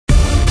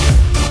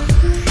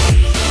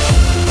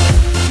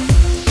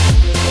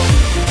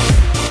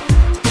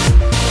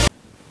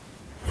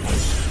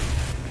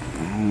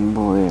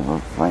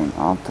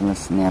Ultimate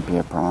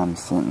Snappier Prime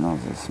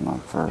Sentinels. This is my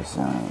first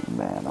Zone 8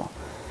 battle.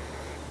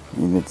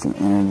 Needed some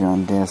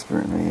energon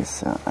desperately,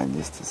 so I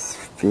just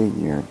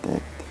figured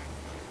that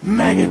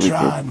maybe we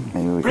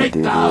could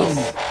do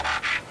this.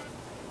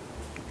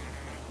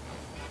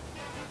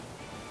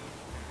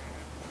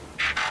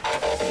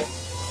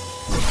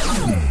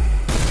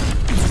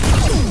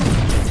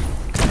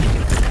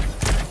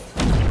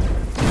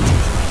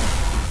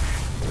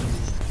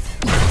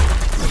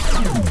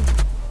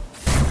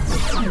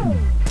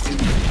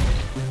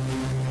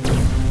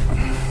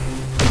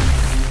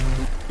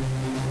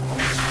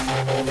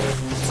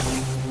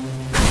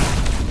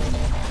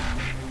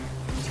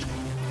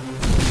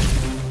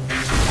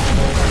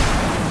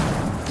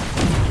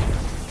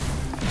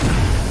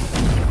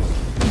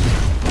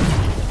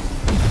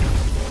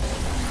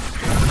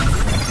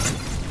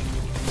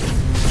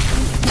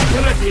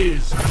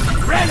 Is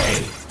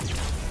ready.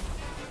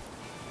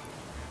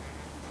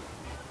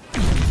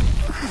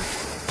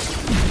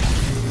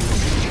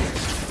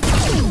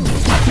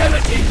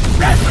 Ability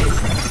ready.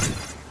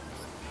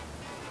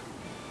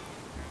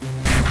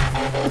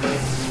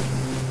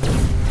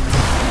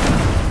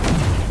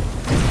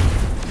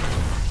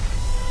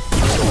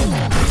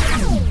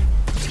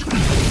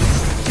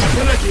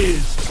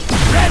 Abilities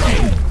ready.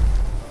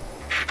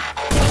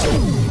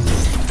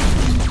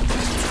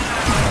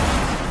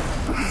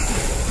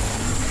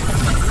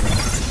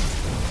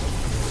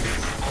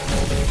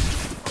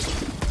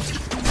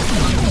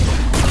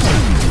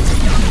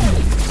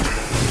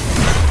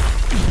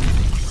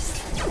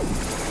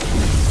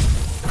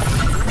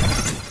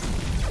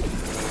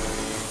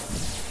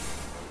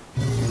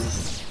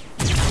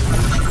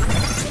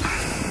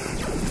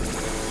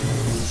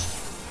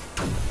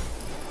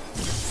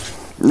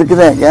 Look at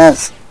that,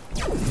 guys.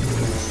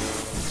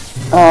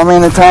 Oh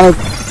man, the tiny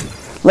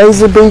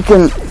laser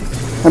beacon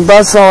and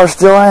buzzsaw are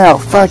still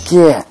out. Fuck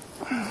yeah.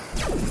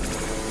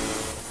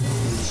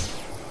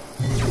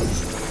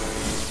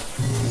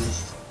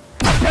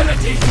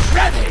 Ability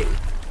ready.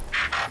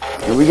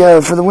 Here we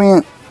go for the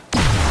win.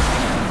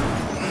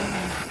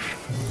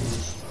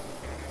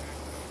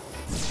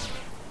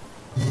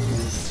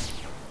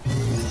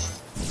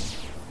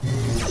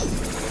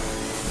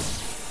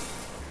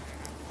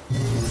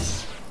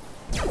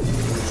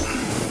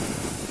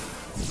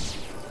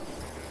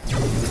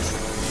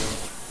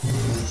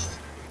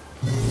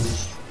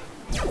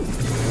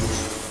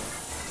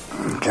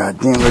 God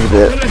damn, look at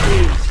that.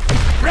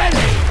 Ready.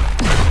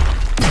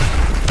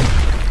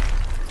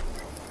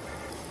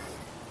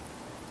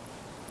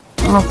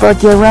 Oh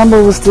fuck yeah,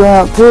 Rumble was still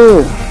out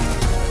too.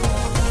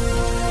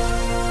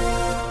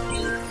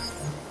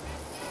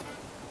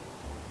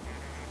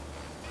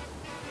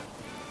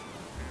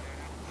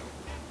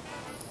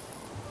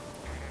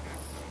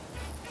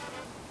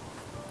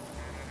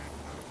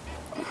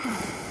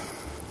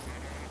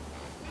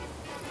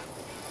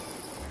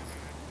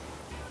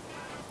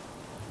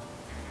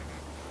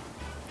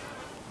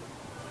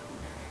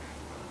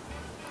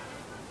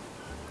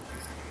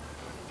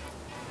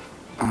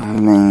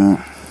 Oh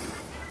man.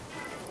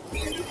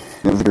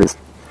 Look at this.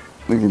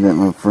 Look at that,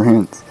 my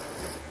friends.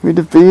 We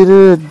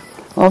defeated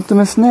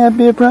Ultimate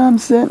Snappier Prime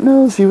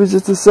Sentinels. He was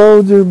just a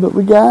soldier, but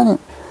we got him.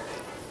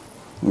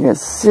 We got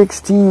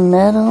 16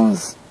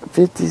 medals,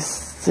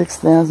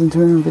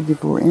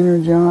 56,254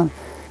 energon,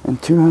 and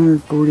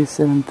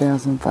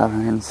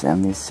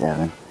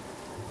 247,577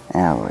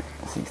 alloy.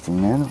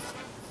 16 medals.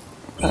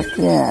 Fuck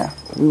yeah.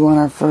 We won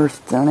our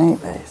first Zone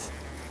 8 base.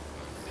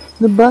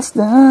 The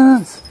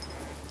Bustas.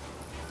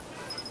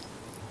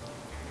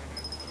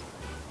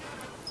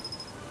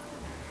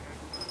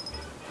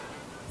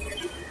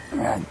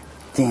 God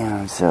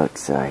damn, I'm so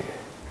excited.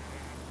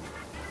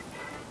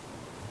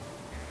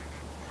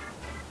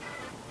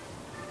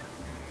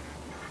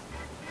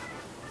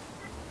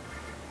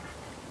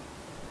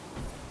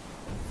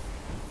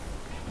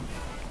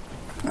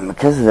 And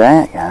because of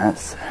that,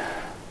 guys,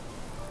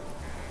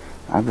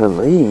 I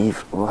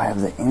believe we'll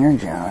have the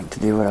energon to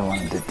do what I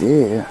wanted to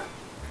do,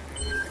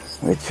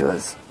 which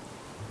was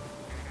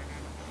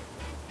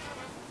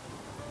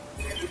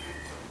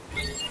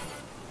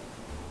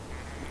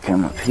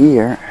come up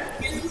here.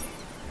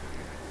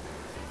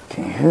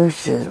 Okay, who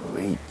should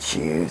we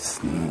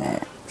choose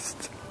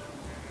next?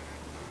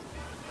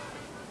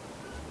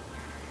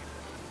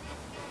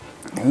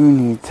 Who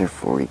needs their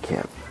 40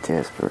 cap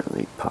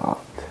desperately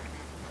popped?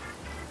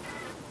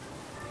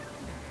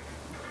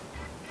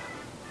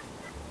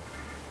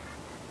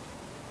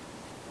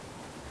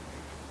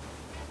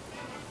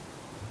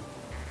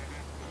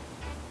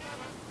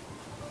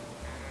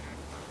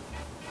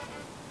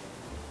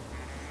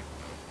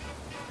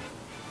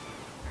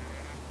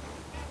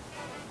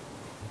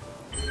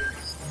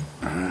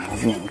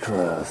 He's getting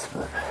close,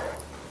 but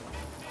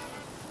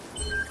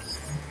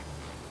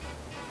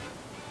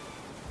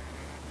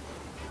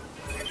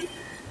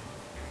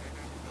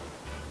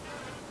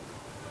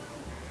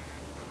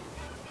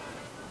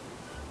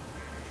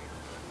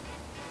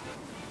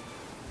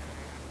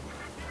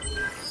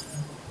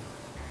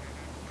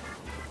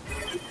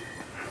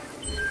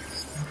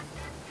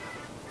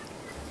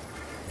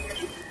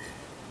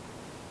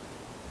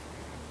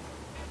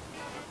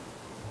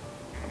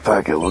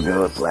Fuck it, we'll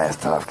go with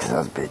blast off because I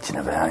was bitching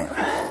about him.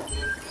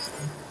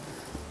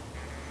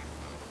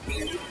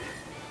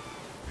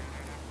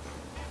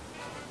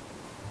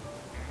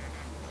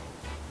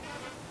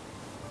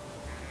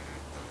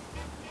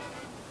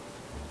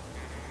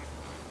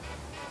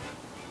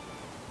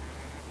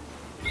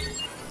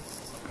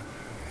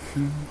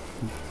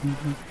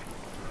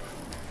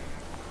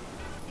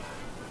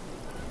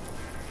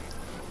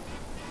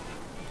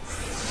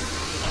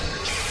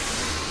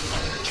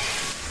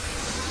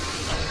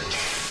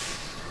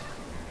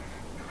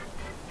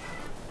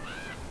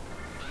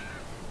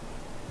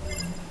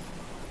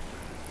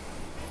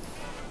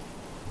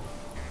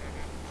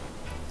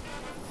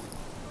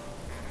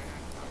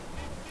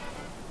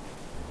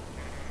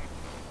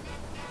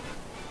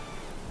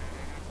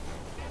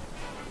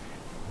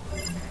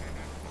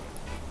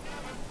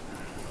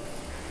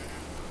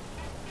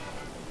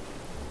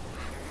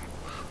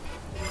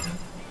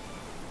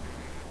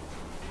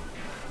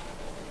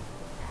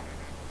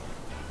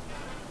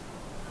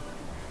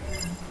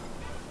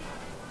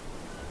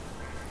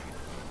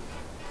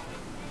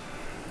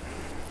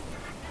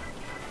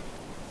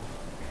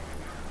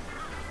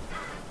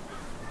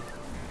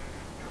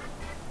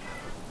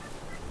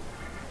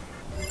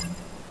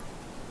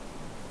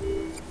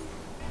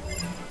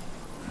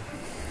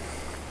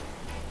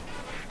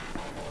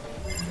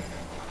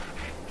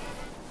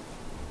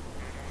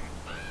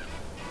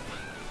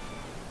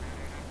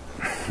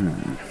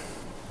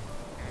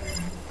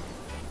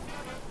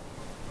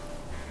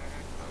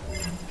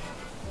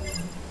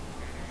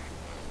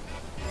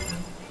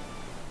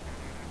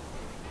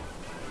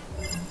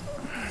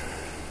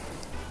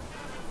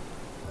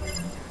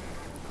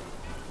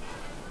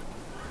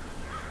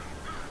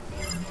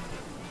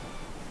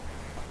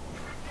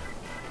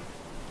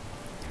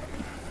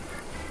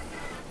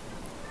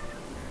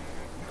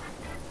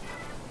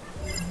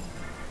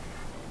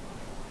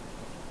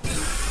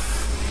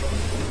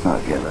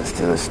 Okay, let's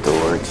do a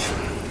storage.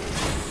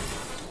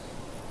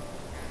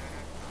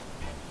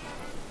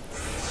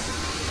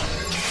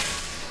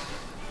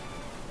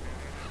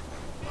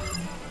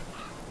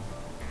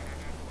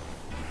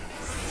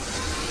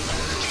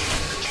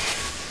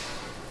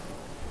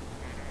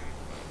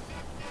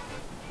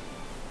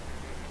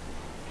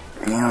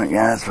 You know what,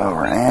 guys, while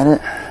we're at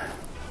it,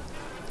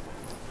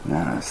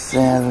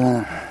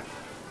 907.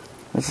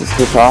 Let's just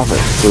skip off it,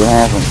 see what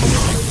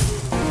happens.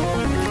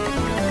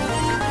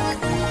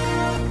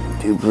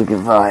 Duplicate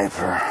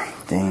Viper,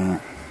 dang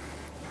it.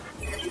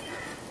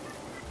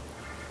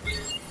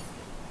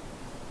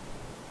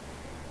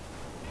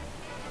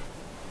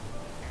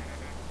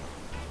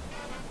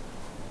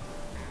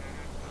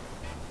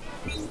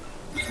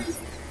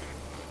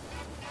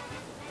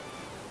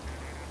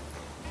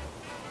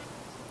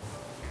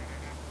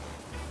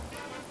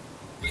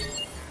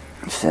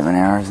 Seven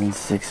hours and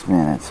 6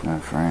 minutes, my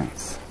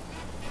friends.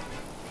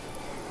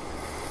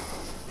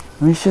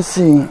 We shall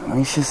see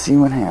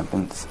what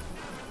happens.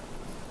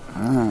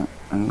 Alright,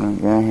 I'm going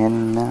to go ahead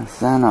and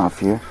sign off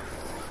here.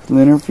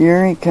 Lunar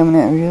Fury coming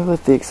at you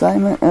with the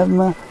excitement of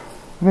my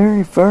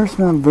very first,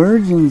 my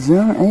Virgin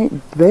Zone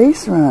 8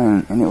 base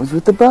run. And it was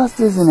with the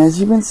Bustas, and as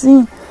you've been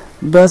seeing,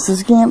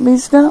 Bustas can't be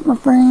stopped, my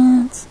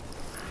friends.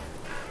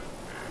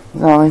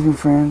 As always, my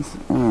friends,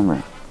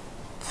 remember,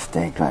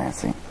 stay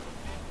classy.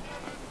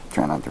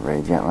 Try not to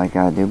rage out like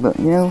I do, but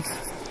you know,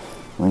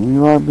 when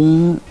you are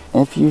being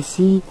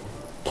FUCKED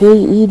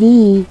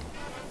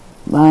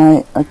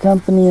by a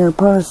company or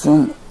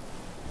person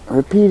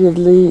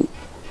repeatedly,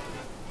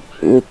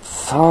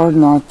 it's hard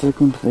not to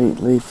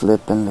completely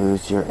flip and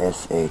lose your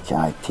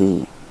SHIT.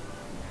 I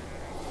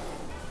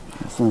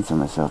censor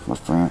myself, my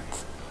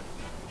friends.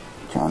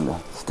 Trying to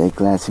stay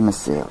classy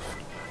myself.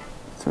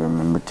 So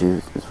remember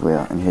to as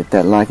well, and hit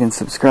that like and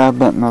subscribe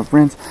button, my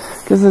friends,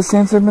 because I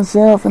censored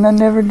myself and I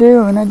never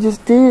do, and I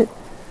just did.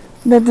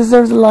 That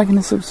deserves a like and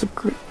a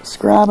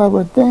subscribe, I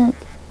would think.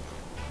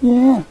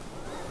 Yeah.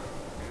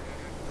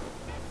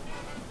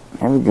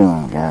 Have a good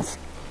one, guys.